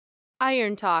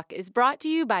Iron Talk is brought to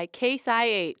you by Case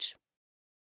IH.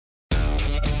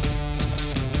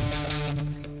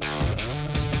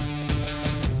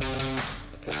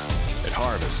 At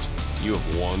Harvest, you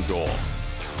have one goal: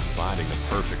 finding the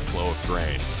perfect flow of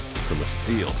grain from the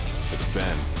field to the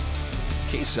bin.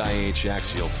 Case IH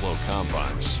Axial Flow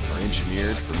combines are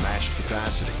engineered for matched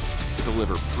capacity to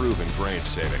deliver proven grain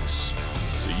savings,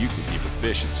 so you can keep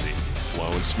efficiency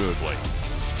flowing smoothly.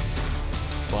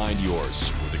 Find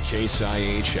yours with the Case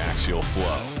IH Axial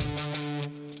Flow.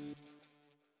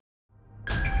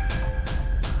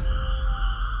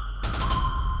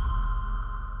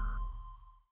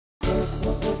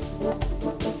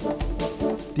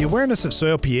 The awareness of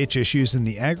soil pH issues and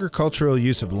the agricultural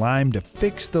use of lime to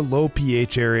fix the low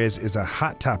pH areas is a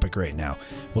hot topic right now.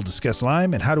 We'll discuss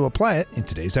lime and how to apply it in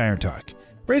today's Iron Talk.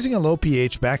 Raising a low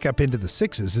pH back up into the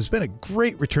 6s has been a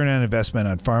great return on investment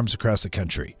on farms across the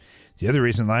country. The other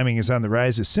reason liming is on the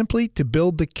rise is simply to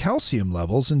build the calcium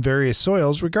levels in various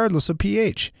soils regardless of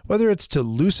pH. Whether it's to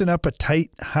loosen up a tight,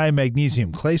 high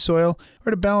magnesium clay soil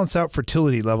or to balance out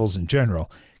fertility levels in general,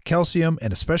 calcium,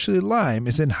 and especially lime,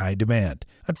 is in high demand.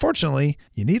 Unfortunately,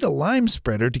 you need a lime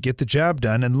spreader to get the job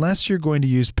done unless you're going to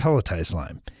use pelletized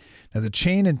lime. Now, the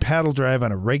chain and paddle drive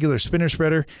on a regular spinner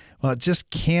spreader, well, it just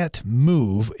can't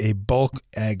move a bulk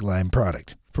ag lime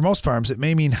product. For most farms, it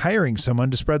may mean hiring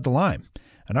someone to spread the lime.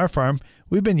 On our farm,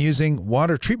 we've been using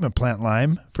water treatment plant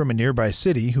lime from a nearby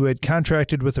city who had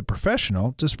contracted with a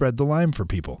professional to spread the lime for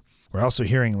people. We're also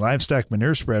hearing livestock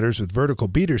manure spreaders with vertical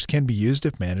beaters can be used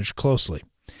if managed closely.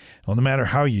 Well, no matter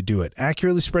how you do it,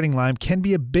 accurately spreading lime can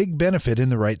be a big benefit in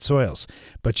the right soils,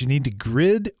 but you need to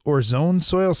grid or zone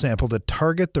soil sample to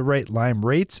target the right lime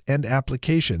rates and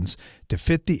applications to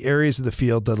fit the areas of the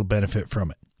field that'll benefit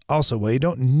from it. Also, while you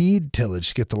don't need tillage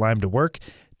to get the lime to work,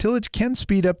 tillage can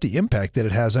speed up the impact that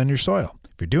it has on your soil.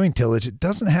 If you're doing tillage, it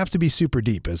doesn't have to be super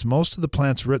deep, as most of the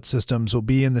plant's root systems will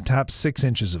be in the top 6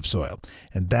 inches of soil,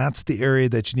 and that's the area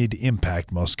that you need to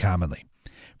impact most commonly.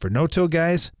 For no-till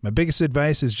guys, my biggest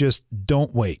advice is just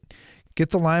don't wait. Get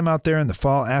the lime out there in the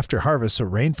fall after harvest so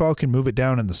rainfall can move it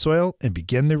down in the soil and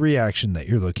begin the reaction that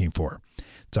you're looking for.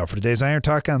 That's all for today's Iron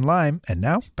Talk on lime, and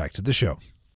now back to the show.